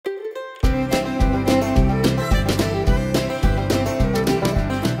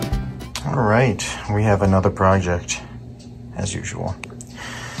right, we have another project, as usual.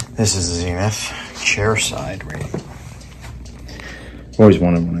 This is a Zenith chairside radio. Always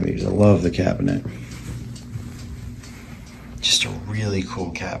wanted one of these. I love the cabinet. Just a really cool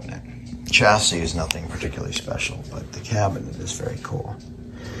cabinet. Chassis is nothing particularly special, but the cabinet is very cool.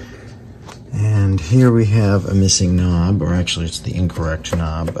 And here we have a missing knob, or actually it's the incorrect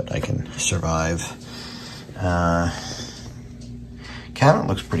knob, but I can survive. Cabinet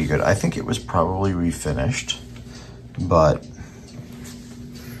looks pretty good. I think it was probably refinished, but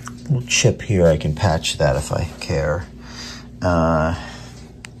little chip here, I can patch that if I care.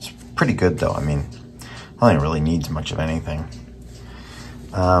 It's pretty good though. I mean, I don't think it really needs much of anything.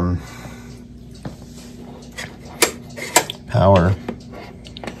 Power,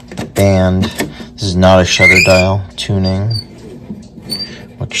 band. This is not a shutter dial tuning,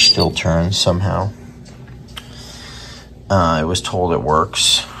 which still turns somehow. I was told it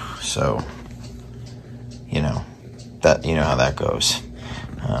works, so you know how that goes.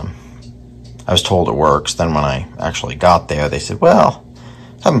 I was told it works. Then when I actually got there, they said, well,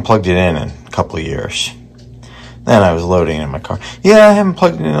 I haven't plugged it in a couple of years. Then I was loading in my car. Yeah, I haven't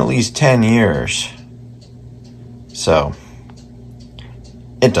plugged it in at least 10 years. So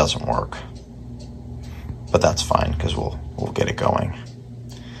it doesn't work. But that's fine, because we'll get it going.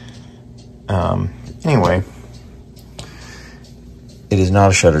 Anyway, it is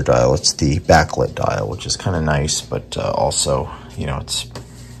not a shutter dial. It's the backlit dial, which is kind of nice, but also, it's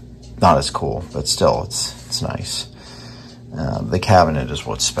not as cool, but still, it's nice. The cabinet is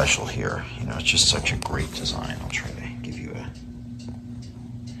what's special here. It's just such a great design. I'll try to give you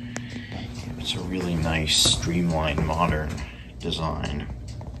it's a really nice, streamlined, modern design.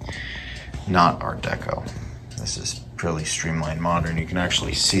 Not Art Deco. This is purely streamlined, modern. You can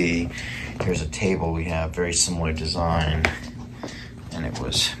actually see, here's a table we have, very similar design, and it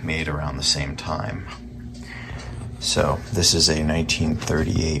was made around the same time. So this is a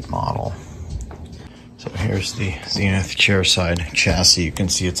 1938 model. So here's the Zenith chairside chassis. You can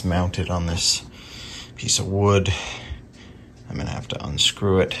see it's mounted on this piece of wood. I'm gonna have to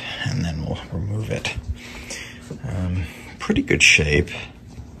unscrew it and then we'll remove it. Pretty good shape.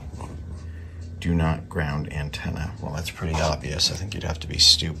 Do not ground antenna. Well, that's pretty obvious. I think you'd have to be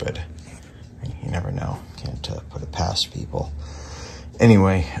stupid. You never know. Can't put it past people.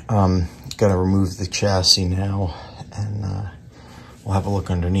 Anyway, gonna remove the chassis now, and we'll have a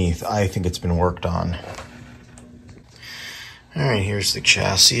look underneath. I think it's been worked on. All right, here's the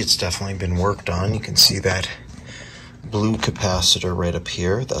chassis. It's definitely been worked on. You can see that blue capacitor right up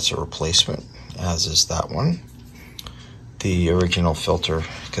here. That's a replacement, as is that one. The original filter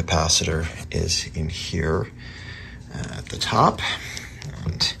capacitor is in here at the top.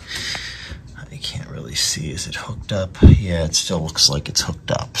 And I can't really see, is it hooked up? Yeah, it still looks like it's hooked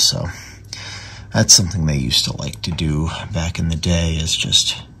up. So that's something they used to like to do back in the day, is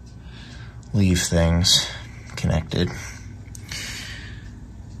just leave things connected.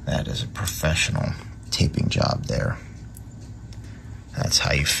 That is a professional taping job there. That's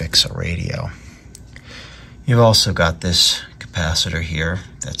how you fix a radio. You've also got this capacitor here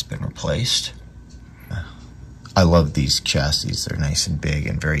that's been replaced. I love these chassis. They're nice and big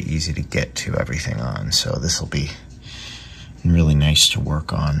and very easy to get to everything on. So this will be really nice to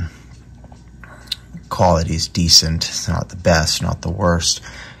work on. Quality is decent. It's not the best, not the worst.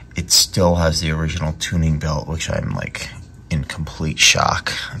 It still has the original tuning belt, which I'm like in complete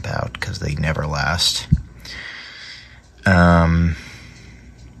shock about because they never last. Yeah,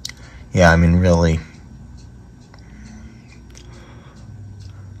 I mean, really,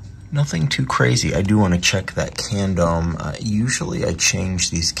 nothing too crazy. I do want to check that can dome. Usually I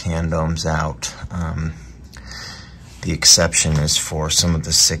change these can domes out. The exception is for some of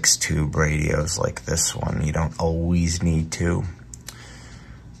the 6-tube radios like this one. You don't always need to,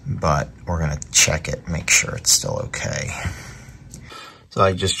 but we're going to check it, make sure it's still okay. So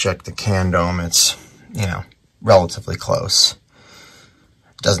I just checked the can dome. It's, relatively close.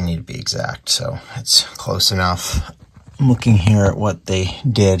 Doesn't need to be exact, so it's close enough. I'm looking here at what they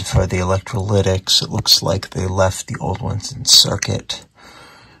did for the electrolytics. It looks like they left the old ones in circuit.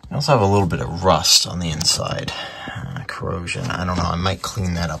 They also have a little bit of rust on the inside, corrosion. I don't know, I might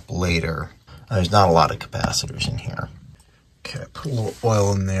clean that up later. There's not a lot of capacitors in here. Okay, put a little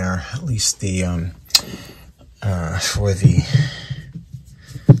oil in there, at least the, to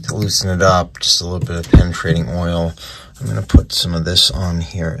loosen it up, just a little bit of penetrating oil. I'm going to put some of this on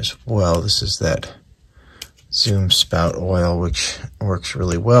here as well. This is that Zoom spout oil, which works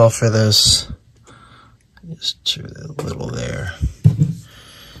really well for this. Just do a little there.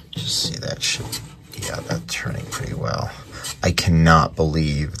 Just see that should Yeah, that's turning pretty well. I cannot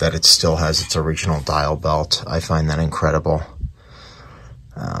believe that it still has its original dial belt. I find that incredible.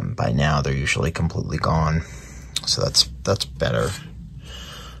 By now, they're usually completely gone, so that's better.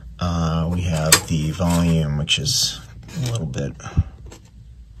 We have the volume, which is a little bit,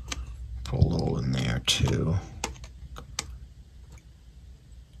 put a little in there too.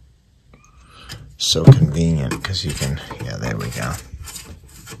 So convenient because you can, yeah, there we go.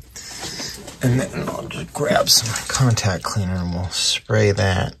 And then I'll just grab some contact cleaner and we'll spray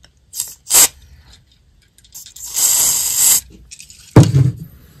that.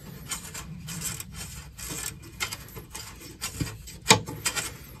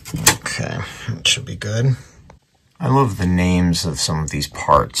 Okay, that should be good. I love the names of some of these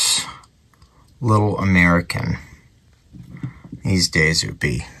parts. Little American. These days it would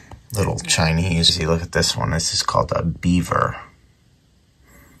be Little Chinese. You look at this one, this is called a beaver.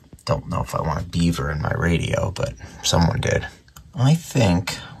 Don't know if I want a beaver in my radio, but someone did. I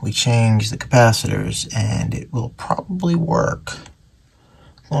think we change the capacitors and it will probably work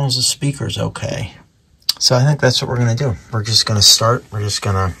as long as the speaker's okay. So I think that's what we're gonna do. We're just gonna start, we're just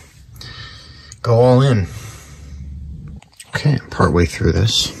gonna go all in. Okay, partway through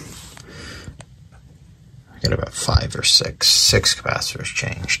this. I got about 5 or 6 capacitors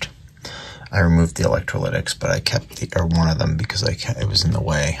changed. I removed the electrolytics, but I kept one of them because it was in the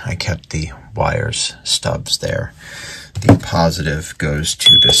way. I kept the wires stubs there. The positive goes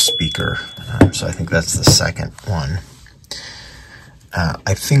to the speaker, so I think that's the second one.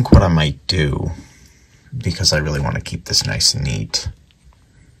 I think what I might do, because I really want to keep this nice and neat,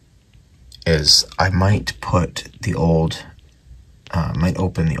 is I might put the old, might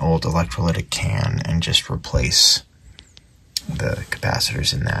open the old electrolytic can and just replace the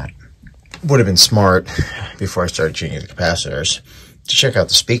capacitors in that. Would have been smart, before I started changing the capacitors, to check out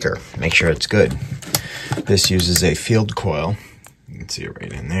the speaker, make sure it's good. This uses a field coil. You can see it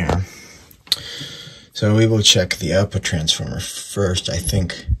right in there. So we will check the output transformer first. I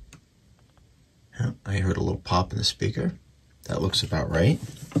think, oh, I heard a little pop in the speaker. That looks about right.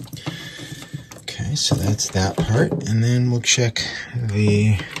 Okay, so that's that part. And then we'll check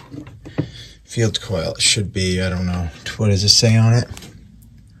the field coil. It should be, I don't know, what does it say on it?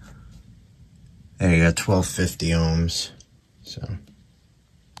 There you go, 1250 ohms. So,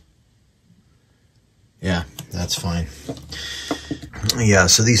 yeah, that's fine. Yeah,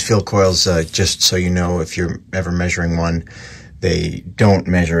 so these field coils, just so you know, if you're ever measuring one, they don't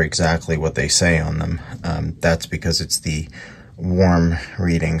measure exactly what they say on them. That's because it's the warm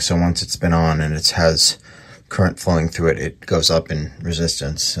reading. So once it's been on and it has current flowing through it, it goes up in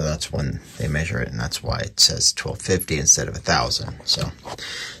resistance. So that's when they measure it, and that's why it says 1250 instead of 1000. So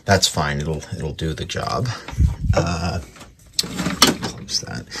that's fine. It'll do the job. Close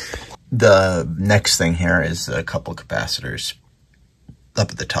that. The next thing here is a couple capacitors up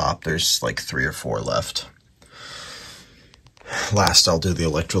at the top. There's like 3 or 4 left. Last, I'll do the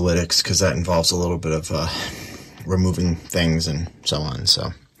electrolytics because that involves a little bit of removing things and so on.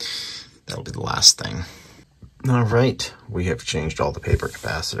 So that'll be the last thing. All right, we have changed all the paper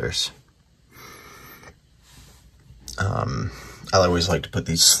capacitors. I always like to put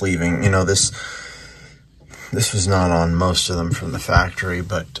these sleeving, you know, this was not on most of them from the factory,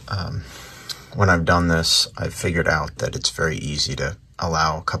 but when I've done this, I've figured out that it's very easy to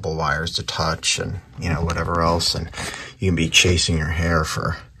allow a couple wires to touch and, you know, whatever else, and you can be chasing your hair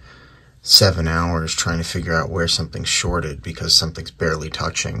for 7 hours trying to figure out where something's shorted because something's barely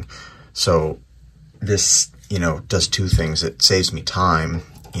touching. So this, you know, does 2 things. It saves me time,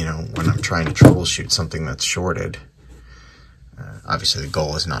 you know, when I'm trying to troubleshoot something that's shorted. Obviously, the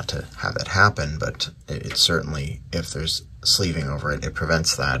goal is not to have that happen, but it certainly, if there's sleeving over it, it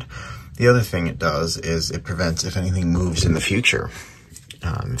prevents that. The other thing it does is it prevents if anything moves in the future.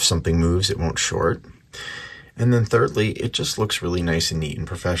 If something moves, it won't short. And then thirdly, it just looks really nice and neat and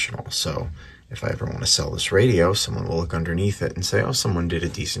professional. So if I ever want to sell this radio, someone will look underneath it and say, oh, someone did a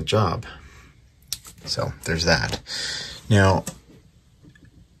decent job. So there's that. Now,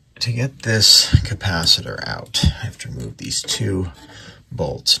 to get this capacitor out, I have to remove these 2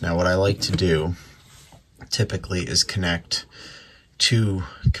 bolts. Now, what I like to do typically is connect 2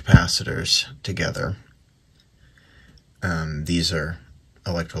 capacitors together. These are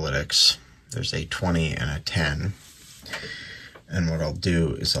electrolytics. There's a 20 and a 10. And what I'll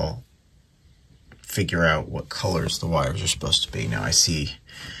do is I'll figure out what colors the wires are supposed to be. Now, I see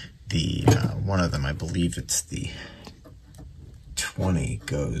the one of them, I believe it's the 20,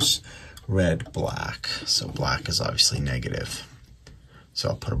 goes red, black. So black is obviously negative. So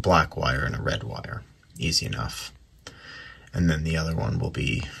I'll put a black wire and a red wire. Easy enough. And then the other one will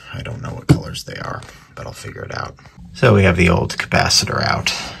be, I don't know what colors they are, but I'll figure it out. So we have the old capacitor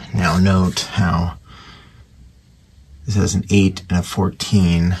out. Now note how this has an 8 and a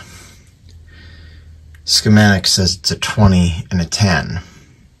 14. Schematic says it's a 20 and a 10.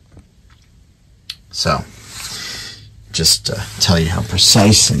 So, just to tell you how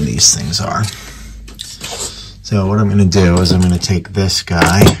precise some of these things are. So what I'm going to do is I'm going to take this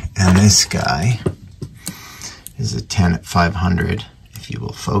guy and this guy. This is a 10 at 500, if you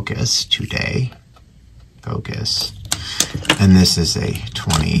will focus today. Focus. And this is a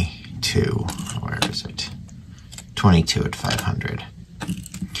 22. Where is it? 22 at 500.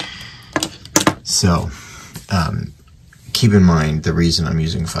 So, keep in mind the reason I'm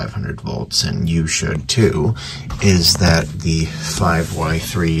using 500 volts, and you should too, is that the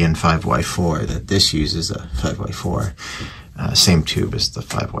 5Y3 and 5Y4 that this uses, a 5Y4, same tube as the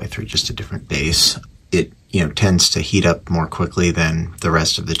 5Y3, just a different base. It tends to heat up more quickly than the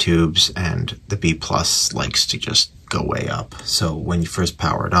rest of the tubes, and the B plus likes to just go way up. So when you first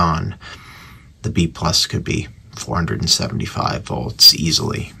power it on, the B plus could be 475 volts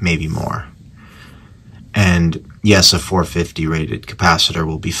easily, maybe more. And yes, a 450 rated capacitor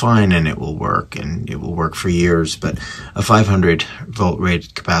will be fine and it will work for years, but a 500 volt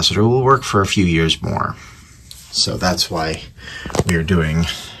rated capacitor will work for a few years more. So that's why we're doing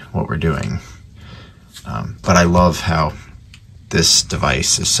what we're doing. But I love how this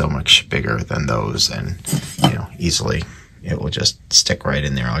device is so much bigger than those, and easily it will just stick right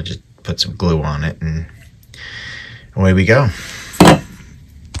in there. I'll just put some glue on it and away we go.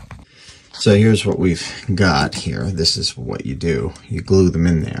 So here's what we've got here. This is what you do. You glue them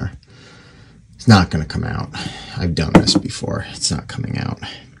in there. It's not going to come out. I've done this before. It's not coming out.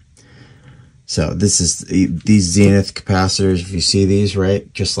 So this is these Zenith capacitors. If you see these,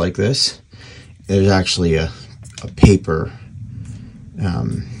 right, just like this, there's actually a paper.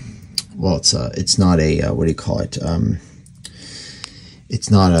 Well, it's not a what do you call it?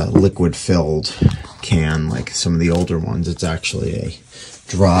 It's not a liquid filled can like some of the older ones. It's actually a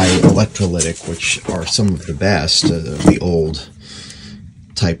dry electrolytic, which are some of the best of the old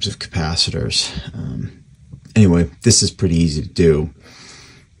types of capacitors. Anyway, this is pretty easy to do.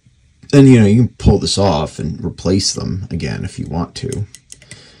 Then you can pull this off and replace them again if you want to,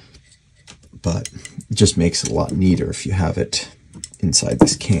 but it just makes it a lot neater if you have it inside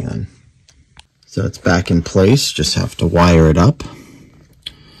this can. So it's back in place, just have to wire it up.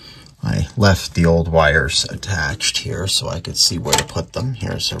 I left the old wires attached here so I could see where to put them.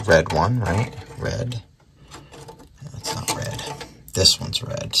 Here's a red one, right? Red. That's not red. This one's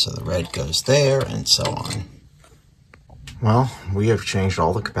red. So the red goes there and so on. Well, we have changed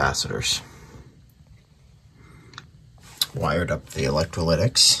all the capacitors. Wired up the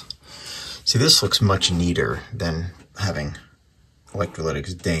electrolytics. See, this looks much neater than having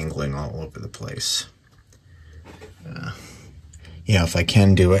electrolytics dangling all over the place. If I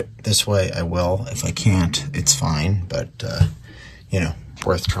can do it this way, I will. If I can't, it's fine, but,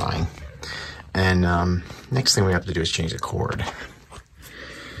 worth trying. And next thing we have to do is change the cord.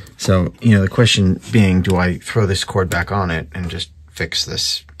 So, the question being, do I throw this cord back on it and just fix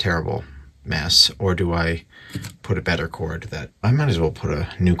this terrible mess, or do I put a better cord that I might as well put a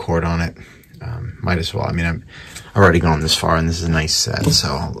new cord on it? Might as well. I mean, I've already gone this far, and this is a nice set,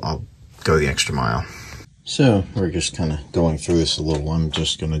 so I'll go the extra mile. So we're just kind of going through this a little. I'm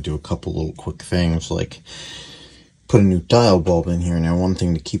just going to do a couple little quick things, like put a new dial bulb in here. Now, one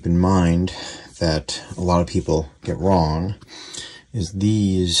thing to keep in mind that a lot of people get wrong is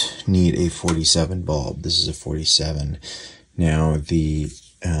these need a 47 bulb. This is a 47. Now, a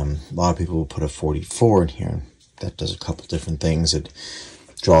lot of people will put a 44 in here. That does a couple different things. It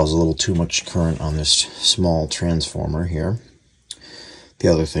draws a little too much current on this small transformer here. The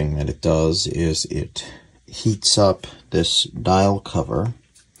other thing that it does is it heats up this dial cover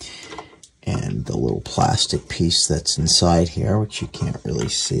and the little plastic piece that's inside here, which you can't really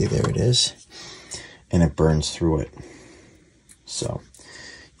see. There it is. And it burns through it. So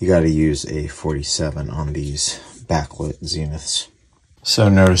you got to use a 47 on these backlit Zeniths. So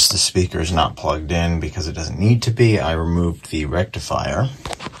notice the speaker is not plugged in because it doesn't need to be. I removed the rectifier,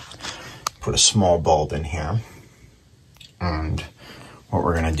 put a small bulb in here, and what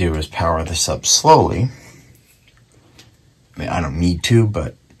we're going to do is power this up slowly. I mean, I don't need to,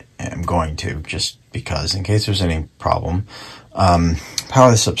 but I'm going to, just because, in case there's any problem.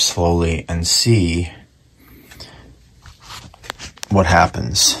 Power this up slowly and see what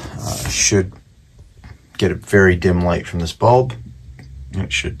happens. Should get a very dim light from this bulb.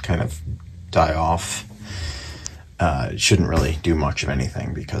 It should kind of die off. it shouldn't really do much of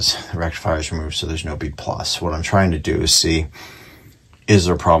anything because the rectifier is removed, so there's no B+. What I'm trying to do is see, is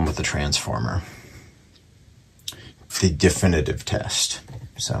there a problem with the transformer? The definitive test.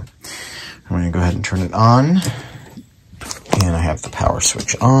 So I'm going to go ahead and turn it on. And I have the power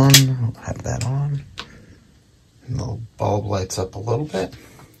switch on. I'll have that on. And the little bulb lights up a little bit.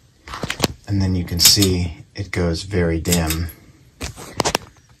 And then you can see it goes very dim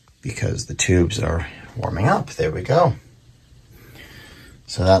because the tubes are warming up. There we go.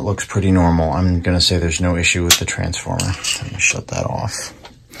 So that looks pretty normal. I'm going to say there's no issue with the transformer. Let me shut that off.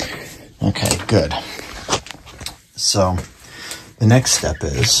 Okay, good. So the next step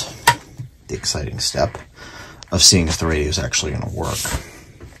is the exciting step of seeing if the radio is actually going to work.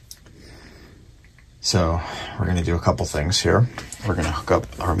 So we're going to do a couple things here. We're going to hook up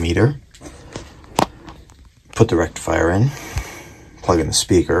our meter, put the rectifier in, plug in the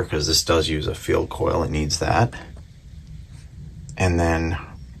speaker because this does use a field coil, it needs that. And then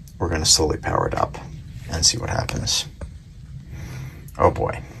we're going to slowly power it up and see what happens. Oh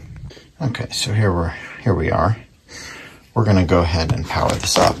boy. Okay, so here we are. We're going to go ahead and power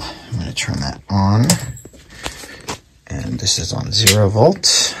this up. I'm going to turn that on. And this is on 0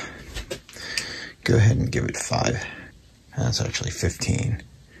 volts. Go ahead and give it 5. That's actually 15.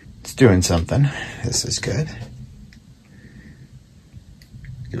 It's doing something. This is good.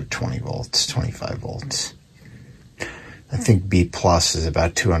 Give it 20 volts, 25 volts. I think B plus is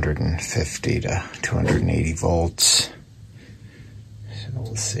about 250 to 280 volts. So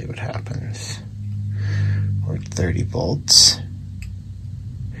let's see what happens. We're at 30 volts.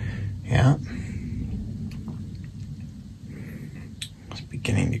 Yeah. It's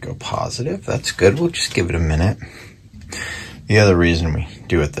beginning to go positive. That's good. We'll just give it a minute. The other reason we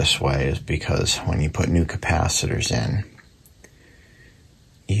do it this way is because when you put new capacitors in,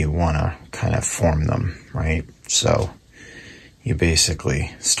 you want to kind of form them, right? So you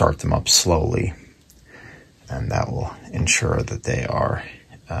basically start them up slowly, and that will ensure that they are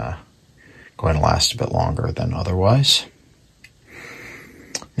going to last a bit longer than otherwise.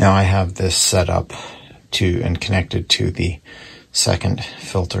 Now I have this set up to and connected to the second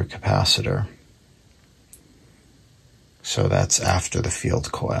filter capacitor. So that's after the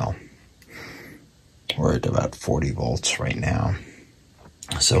field coil. We're at about 40 volts right now.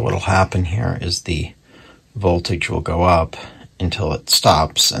 So what'll happen here is the voltage will go up until it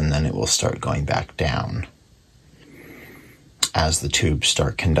stops, and then it will start going back down as the tubes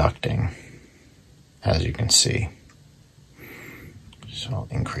start conducting, as you can see. So I'll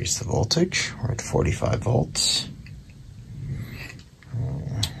increase the voltage. We're at 45 volts.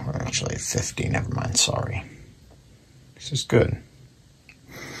 We're actually at 50, never mind, sorry. This is good.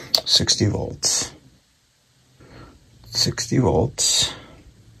 60 volts. 60 volts.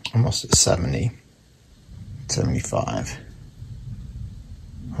 Almost at 70. 75.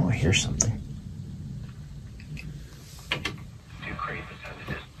 Oh, I hear something.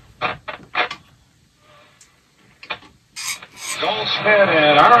 Goldschmidt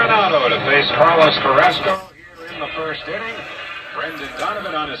and Arenado to face Carlos Carrasco here in the first inning. Brendan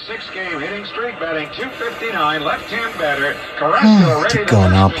Donovan on a 6-game hitting streak, batting .259, left-hand batter. Carrasco ready to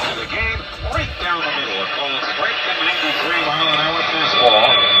going up. the game, right down the middle. A cold strike to 93-mile-an-hour fastball.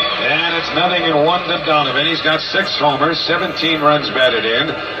 And it's 0-1 to Donovan. He's got 6 homers, 17 runs batted in.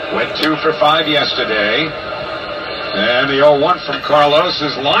 Went 2 for 5 yesterday. And the 0-1 from Carlos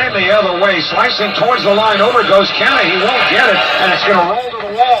is lined the other way, slicing towards the line. Over goes Canna. He won't get it, and it's going to roll to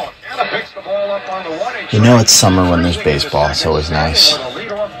the wall. Canna picks the ball up on the 1-inch. You know it's summer when there's baseball. It's always nice.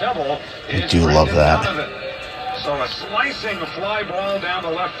 I do love that. So a slicing fly ball down the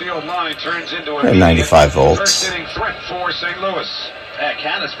left field line turns into a 95 volts. first inning threat for St. Louis.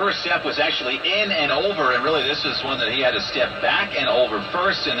 Canna's first step was actually in and over, and really this is one that he had to step back and over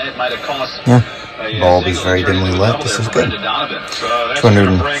first, and it might have cost... Yeah, bulb is very dimly lit. This is good.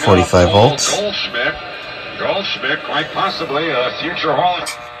 245 volts. Goldschmidt, quite possibly a future Hall.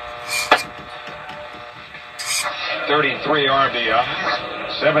 33 RBIs,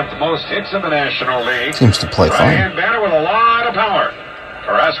 7th most hits in the National League. Seems to play fine. Right-hand batter with a lot of power.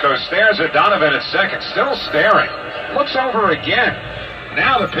 Carrasco stares at Donovan at second, still staring. Looks over again.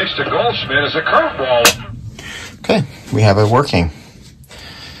 Now the pitch to Goldschmidt is a curveball. Okay, we have it working.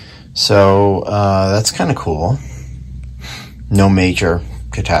 So that's kind of cool. No major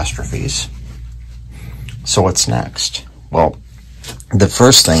catastrophes. So what's next? Well, the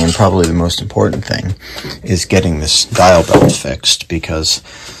first thing, and probably the most important thing, is getting this dial belt fixed, because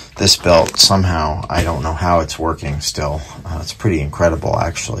this belt somehow, I don't know how it's working still. It's pretty incredible,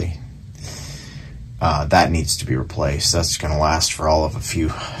 actually. That needs to be replaced. That's going to last for all of a few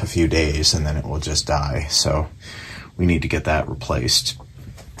days, and then it will just die. So we need to get that replaced.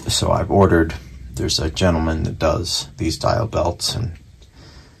 So I've ordered, there's a gentleman that does these dial belts, and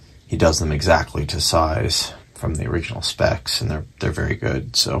he does them exactly to size from the original specs, and they're very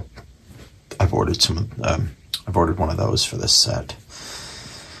good. So I've ordered I've ordered one of those for this set.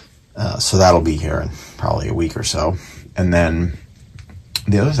 So that'll be here in probably a week or so. And then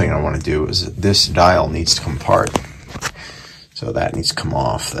the other thing I want to do is this dial needs to come apart. So that needs to come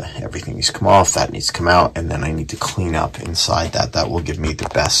off, everything needs to come off, that needs to come out, and then I need to clean up inside that. That will give me the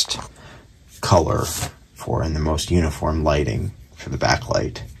best color for and the most uniform lighting for the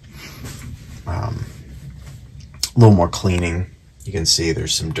backlight. A little more cleaning. You can see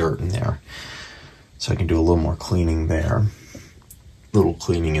there's some dirt in there. So I can do a little more cleaning there. Little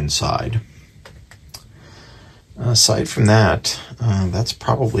cleaning inside. Aside from that, that's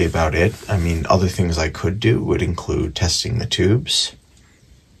probably about it. I mean, other things I could do would include testing the tubes.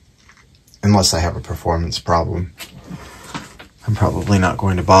 Unless I have a performance problem, I'm probably not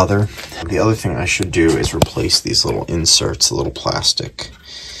going to bother. The other thing I should do is replace these little inserts, the little plastic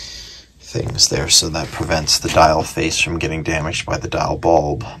things there, so that prevents the dial face from getting damaged by the dial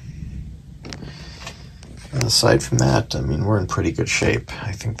bulb. And aside from that, I mean, we're in pretty good shape.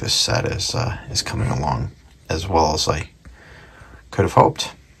 I think this set is coming along as well as I could have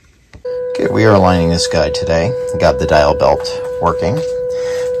hoped. Okay, we are aligning this guy today. Got the dial belt working.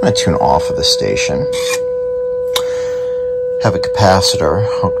 I'm going to tune off of the station. Have a capacitor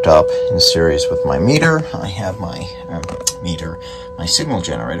hooked up in series with my meter. I have my my signal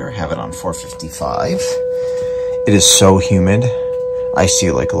generator. I have it on 455. It is so humid. I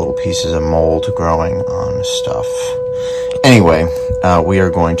see like little pieces of mold growing on stuff. Anyway, we are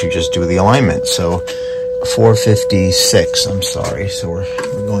going to just do the alignment. So 456, I'm sorry. So we're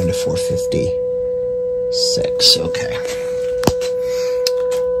going to 456. Okay.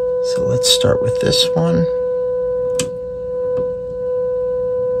 So let's start with this one.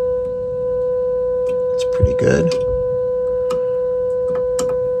 It's pretty good.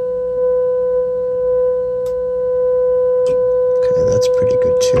 That's pretty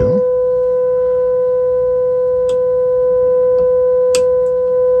good too.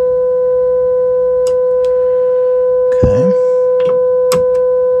 Okay.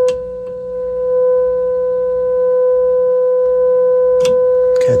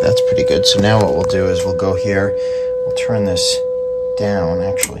 Okay, that's pretty good. So now what we'll do is we'll go here, we'll turn this down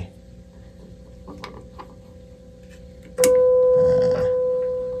actually.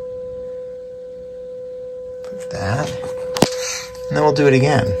 Put that. And then we'll do it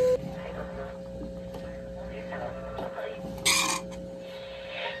again.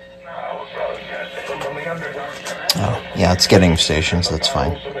 Oh, yeah, it's getting stations, that's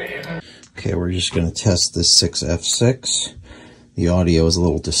fine. Okay, we're just going to test this 6F6. The audio is a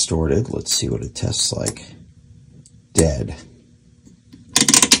little distorted. Let's see what it tests like. Dead.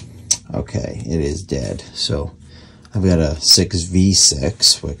 Okay, it is dead. So I've got a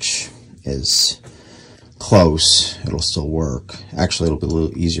 6V6, which is close. It'll still work. Actually, it'll be a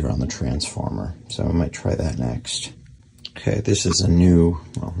little easier on the transformer, so I might try that next. Okay, this is a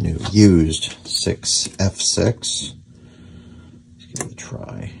used 6F6. Let's give it a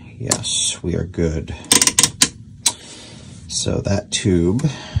try. Yes, we are good. So that tube,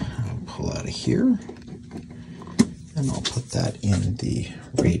 I'll pull out of here, and I'll put that in the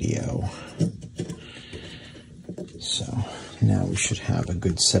radio. So now we should have a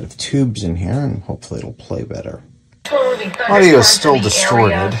good set of tubes in here, and hopefully it'll play better. Audio is still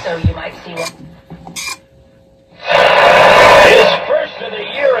distorted.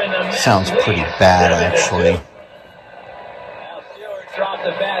 Sounds pretty bad, actually. Dropped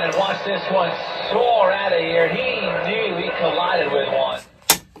the bat and watched this one soar out of here. He knew he collided with one.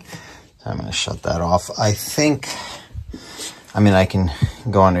 I'm going to shut that off. I mean, I can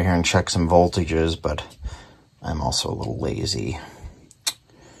go under here and check some voltages, but I'm also a little lazy.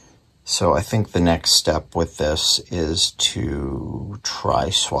 So I think the next step with this is to try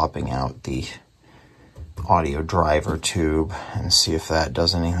swapping out the audio driver tube and see if that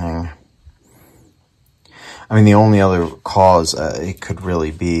does anything. I mean, the only other cause it could really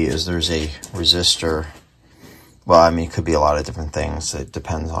be is there's a resistor. Well, I mean, it could be a lot of different things. It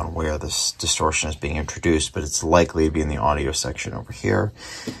depends on where this distortion is being introduced, but it's likely to be in the audio section over here.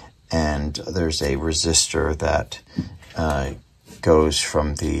 And there's a resistor that goes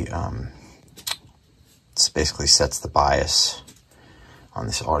from the, it basically sets the bias on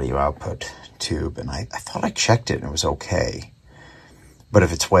this audio output tube. And I thought I checked it and it was okay. But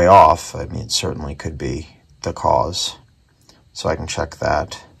if it's way off, I mean, it certainly could be the cause. So I can check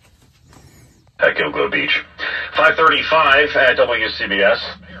that. At Gilgo Beach. 535 at WCBS.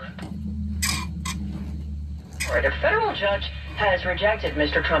 A federal judge has rejected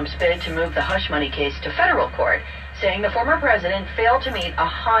Mr. Trump's bid to move the hush money case to federal court, saying the former president failed to meet a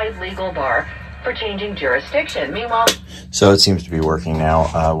high legal bar for changing jurisdiction. Meanwhile, so it seems to be working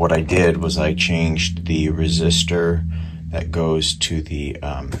now. What I did was I changed the resistor that goes to the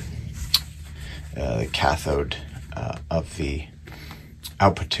cathode of the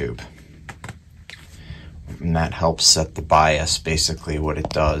output tube. And that helps set the bias. Basically what it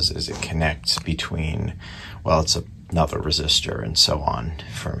does is it connects between, well, it's another resistor and so on,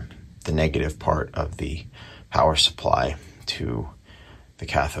 from the negative part of the power supply to the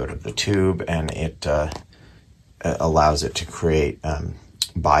cathode of the tube, and it allows it to create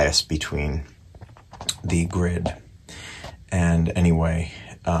bias between the grid. And anyway,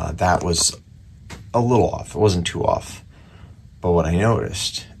 that was a little off. It wasn't too off. But what I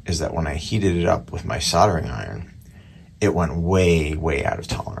noticed is that when I heated it up with my soldering iron, it went way, way out of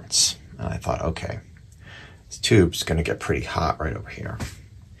tolerance. And I thought, okay, this tube's going to get pretty hot right over here.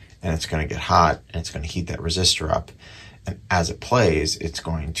 And it's going to get hot, and it's going to heat that resistor up. And as it plays, it's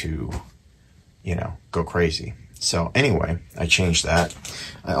going to, you know, go crazy. So anyway, I changed that.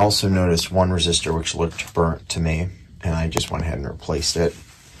 I also noticed one resistor which looked burnt to me, and I just went ahead and replaced it.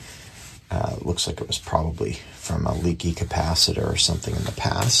 Looks like it was probably from a leaky capacitor or something in the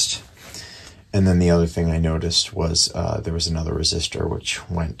past. And then the other thing I noticed was there was another resistor which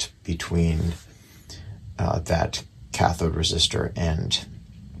went between that cathode resistor and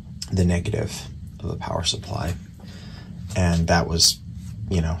the negative of the power supply. And that was,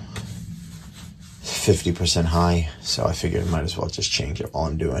 you know, 50% high. So I figured I might as well just change it while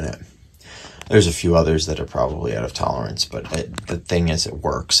I'm doing it. There's a few others that are probably out of tolerance, but the thing is it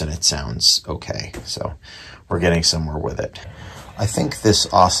works and it sounds okay. So we're getting somewhere with it. I think this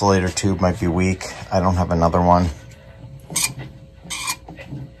oscillator tube might be weak. I don't have another one.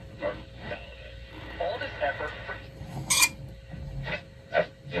 All this effort for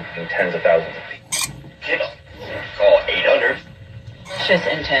tens of thousands of people. Call 800. malicious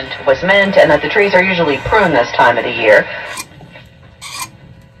intent was meant, and that the trees are usually pruned this time of the year.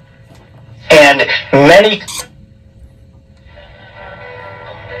 And many...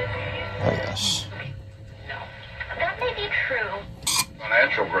 Oh, yes. That may be true.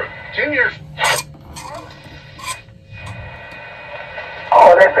 Financial group. Juniors.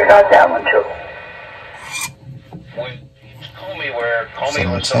 Oh, they forgot that one too. Call me where... Call me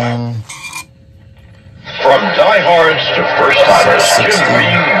when 710. From diehards to first-timers, Jim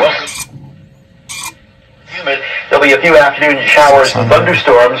Green, welcome. Humid. There'll be a few afternoon showers and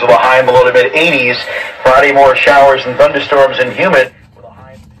thunderstorms with a high in below the mid-80s. Friday, more showers and thunderstorms and humid. With a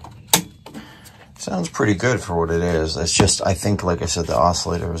high... Sounds pretty good for what it is. It's just, I think, like I said, the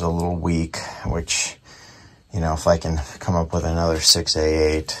oscillator is a little weak, which, you know, if I can come up with another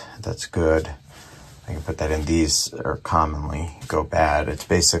 6A8, that's good. I can put that in. These are commonly go bad. It's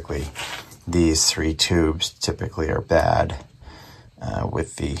basically these three tubes typically are bad,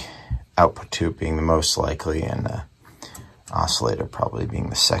 with the output tube being the most likely and the oscillator probably being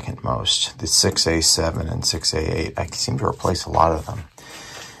the second most. The 6A7 and 6A8, I seem to replace a lot of them.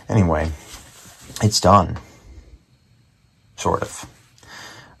 Anyway, it's done. Sort of.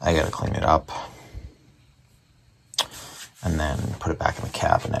 I gotta clean it up and then put it back in the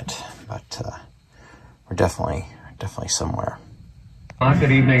cabinet, but we're definitely somewhere.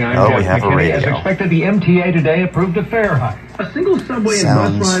 Good evening, I'm we Jeff have a McKinney. radio. As expected, the MTA today approved a fare hike. A single subway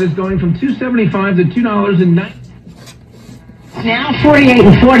and bus ride is going from $2.75 to $2.09. Now 48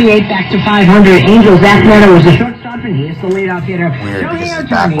 and 48 back to 500. Angel Zach Miller was the shortstop, and he is the leadoff hitter. Weird, Tony because it's Artoni is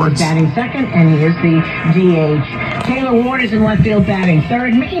backwards. batting second, and he is the DH. Taylor Ward is in left field batting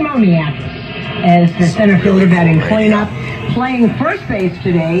third. Mickey Moniak as the center fielder batting cleanup. Playing first base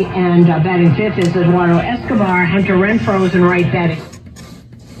today and batting fifth is Eduardo Escobar. Hunter Renfroe is in right batting.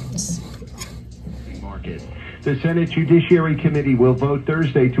 The Senate Judiciary Committee will vote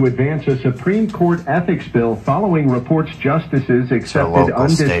Thursday to advance a Supreme Court ethics bill following reports justices accepted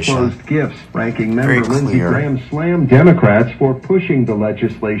undisclosed gifts. Ranking member Lindsey Graham slammed Democrats for pushing the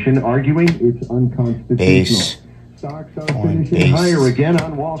legislation, arguing it's unconstitutional. Stocks are finishing higher again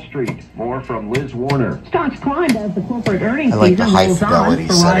on Wall Street. More from Liz Warner. Stocks climbed as the corporate earnings like season the high rolls on. fidelity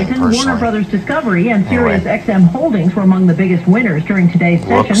setting, Verizon, personally. Warner Brothers Discovery, and Sirius Anyway. XM Holdings were among the biggest winners during today's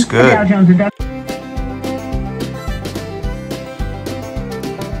session. Looks good. The Dow Jones Industrial